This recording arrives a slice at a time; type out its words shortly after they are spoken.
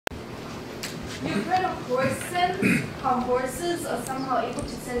You've heard of horse sense? How horses are somehow able to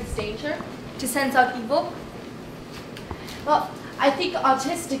sense danger, to sense out evil? Well, I think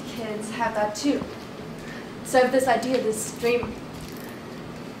autistic kids have that too. So I have this idea, this dream.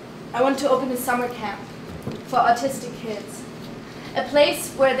 I want to open a summer camp for autistic kids. A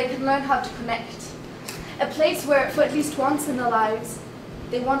place where they can learn how to connect. A place where, for at least once in their lives,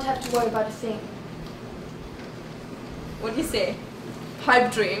 they won't have to worry about a thing. What do you say?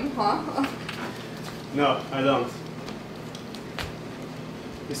 Pipe dream, huh? No, I don't.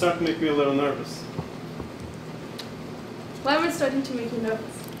 You start to make me a little nervous. Why am I starting to make you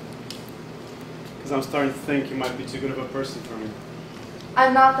nervous? Because I'm starting to think you might be too good of a person for me.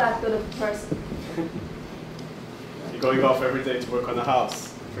 I'm not that good of a person. You're going off every day to work on the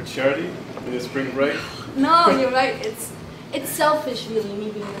house. For charity? In the spring break? No, you're right. It's selfish, really,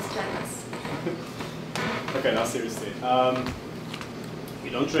 me being this generous. Okay, now seriously. You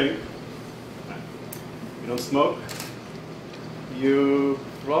don't drink. You don't smoke. You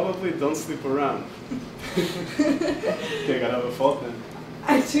probably don't sleep around. Okay, gotta have a fault then.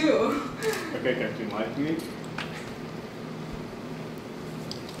 I do. Okay, can you like me?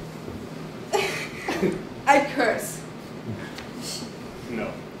 I curse.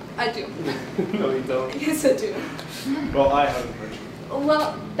 No. I do. No, you don't. Yes, I do. Well, I haven't heard you.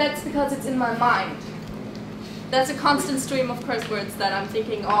 Well, that's because it's in my mind. That's a constant stream of curse words that I'm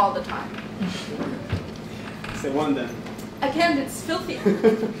thinking all the time. Say one then. I can't, it's filthy.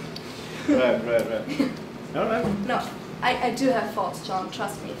 Right. All right. No, I do have faults, John,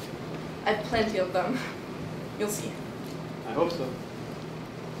 trust me. I have plenty of them. You'll see. I hope so.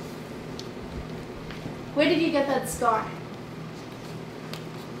 Where did you get that scar?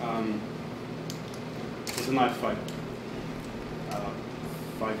 It was a knife fight.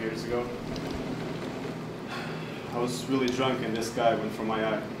 5 years ago. I was really drunk and this guy went for my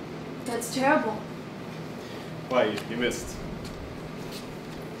eye. That's terrible. Why? You missed.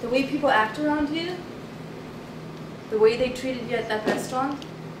 The way people act around you, the way they treated you at that restaurant,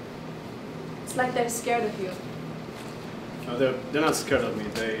 it's like they're scared of you. No, they're not scared of me.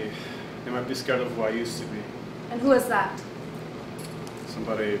 They might be scared of who I used to be. And who is that?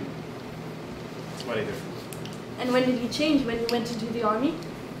 Somebody different. And when did you change? When you went into the army?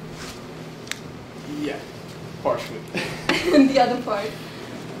 Yeah, partially. And the other part?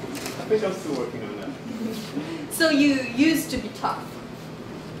 I think I'm still working on that. So you used to be tough.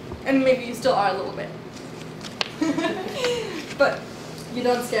 And maybe you still are a little bit. But you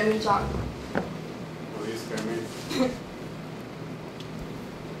don't scare me, John. Oh, you scare me.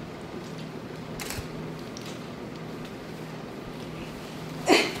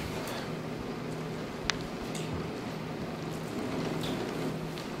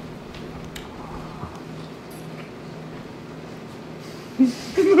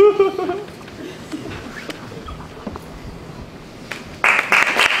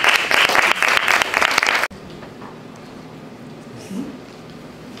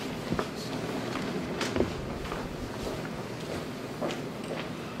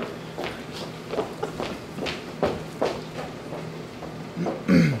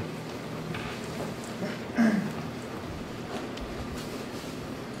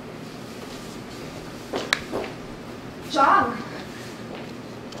 John!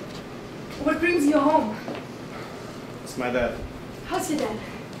 What brings you home? It's my dad. How's your dad?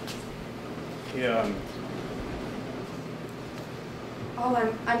 Yeah.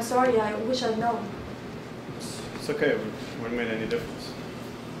 Oh, I'm sorry. I wish I'd known. It's okay. It wouldn't make any difference.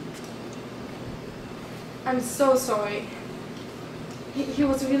 I'm so sorry. He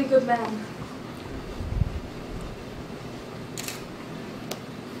was a really good man.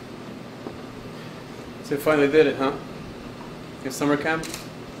 So you finally did it, huh? Your summer camp?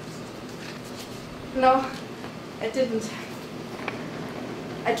 No, I didn't.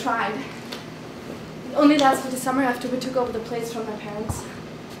 I tried. It only lasted the summer after we took over the place from my parents.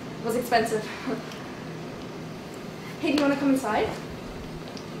 It was expensive. Hey, do you want to come inside?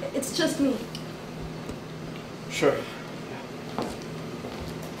 It's just me. Sure.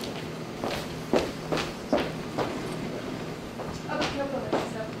 Oh, no problem.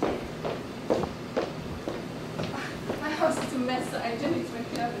 My house is a mess. I didn't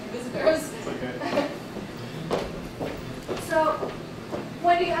expect to have any visitors. It's okay. So,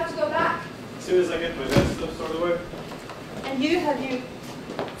 when do you have to go back? As soon as I get my desk stuff sorted away. And you, have you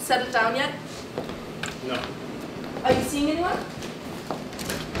settled down yet? No. Are you seeing anyone?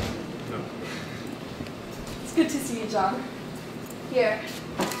 No. It's good to see you, John. Here.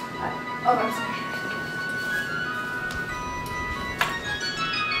 Oh, I'm sorry.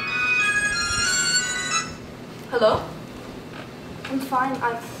 Hello? I'm fine.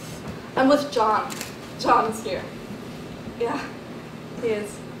 I'm with John. John is here. Yeah, he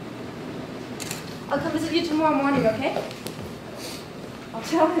is. I'll come visit you tomorrow morning, okay? I'll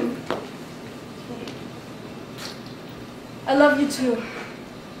tell him. Okay. I love you too.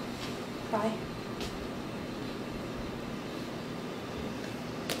 Bye.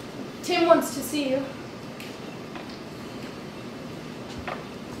 Tim wants to see you.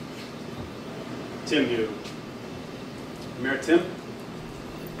 Tim, you married Tim?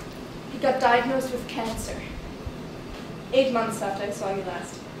 He got diagnosed with cancer. 8 months after I saw you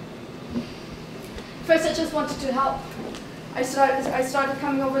last. First, I just wanted to help. I started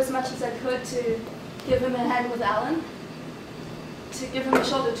coming over as much as I could to give him a hand with Alan, to give him a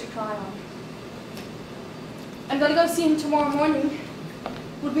shoulder to cry on. I'm gonna go see him tomorrow morning.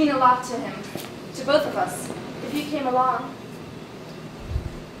 Would mean a lot to him, to both of us, if you came along.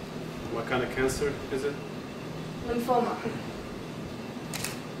 What kind of cancer is it? Lymphoma.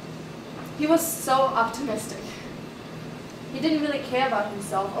 He was so optimistic. He didn't really care about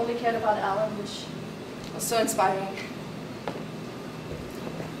himself, only cared about Alan, which was so inspiring.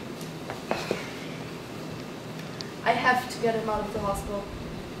 I have to get him out of the hospital.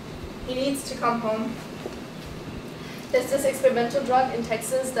 He needs to come home. There's this experimental drug in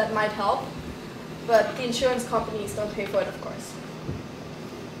Texas that might help, but the insurance companies don't pay for it, of course.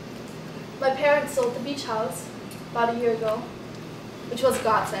 My parents sold the beach house about a year ago, which was a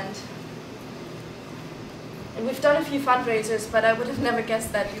godsend. And we've done a few fundraisers, but I would have never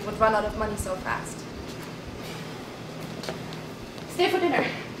guessed that we would run out of money so fast. Stay for dinner,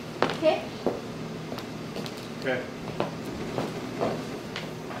 okay? Okay.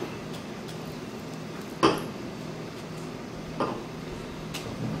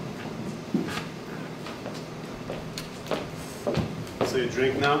 So you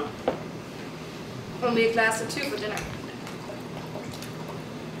drink now? Only a glass or two for dinner.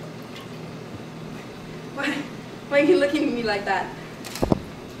 Why are you looking at me like that?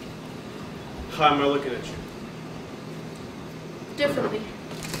 How am I looking at you? Differently.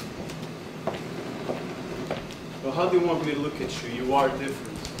 Well, how do you want me to look at you? You are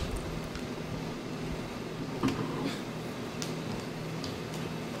different.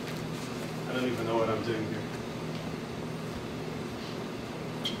 I don't even know what I'm doing here.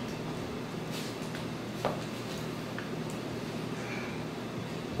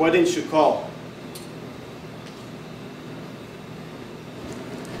 Why didn't you call?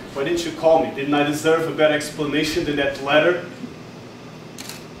 Why didn't you call me? Didn't I deserve a better explanation than that letter?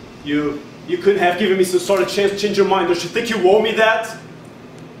 You couldn't have given me some sort of chance to change your mind. Don't you think you owe me that?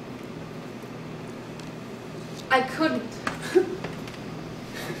 I couldn't.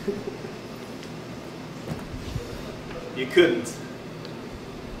 You couldn't.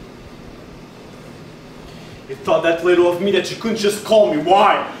 You thought that little of me that you couldn't just call me.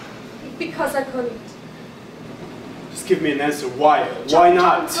 Why? Because I couldn't. Just give me an answer. Why? Why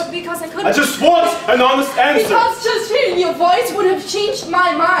not? Because I couldn't. I just want an honest answer. Because just hearing your voice would have changed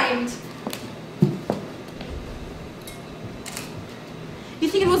my mind. You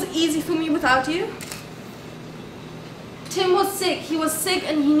think it was easy for me without you? Tim was sick. He was sick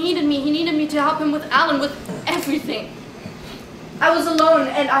and he needed me. He needed me to help him with Alan, with everything. I was alone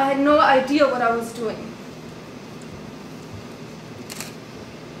and I had no idea what I was doing.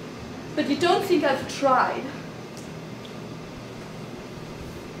 But you don't think I've tried?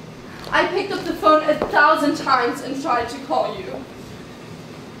 I picked up the phone 1,000 times and tried to call you.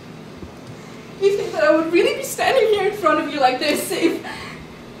 You think that I would really be standing here in front of you like this if...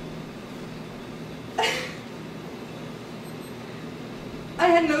 I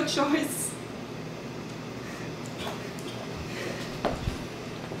had no choice.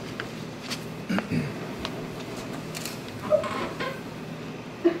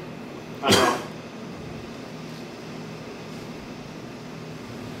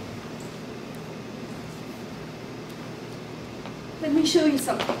 Let me show you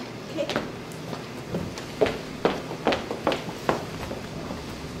something, okay?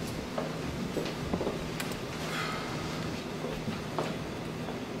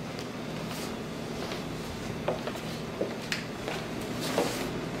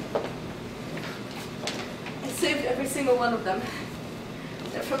 I saved every single one of them.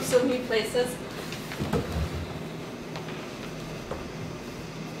 They're from so many places.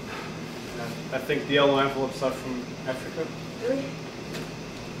 I think the yellow envelopes are from Africa. Really?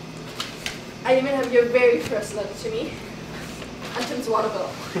 I even have your very first letter to me. And Tim's water bill.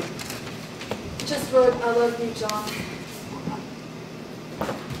 Just wrote, I love you, John.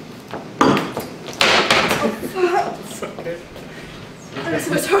 Oh, It's okay. I'm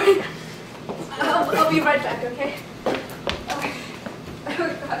so sorry. I'll be right back, okay?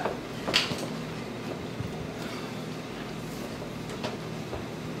 Oh, God.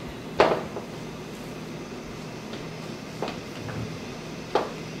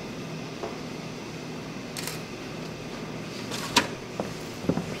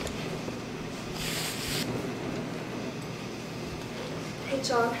 Hey,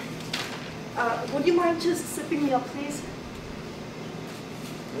 John. Would you mind just sipping me up, please?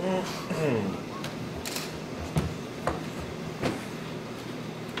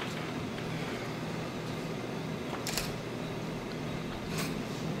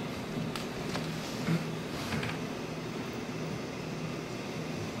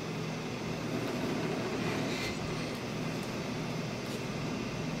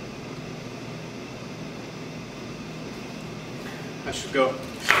 I should go.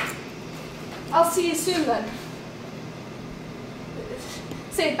 I'll see you soon then.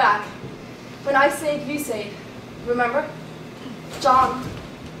 Say it back. When I say it, you say it. Remember? John.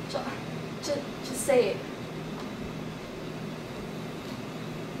 Just say it.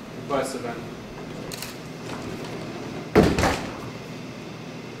 Bye, Savannah.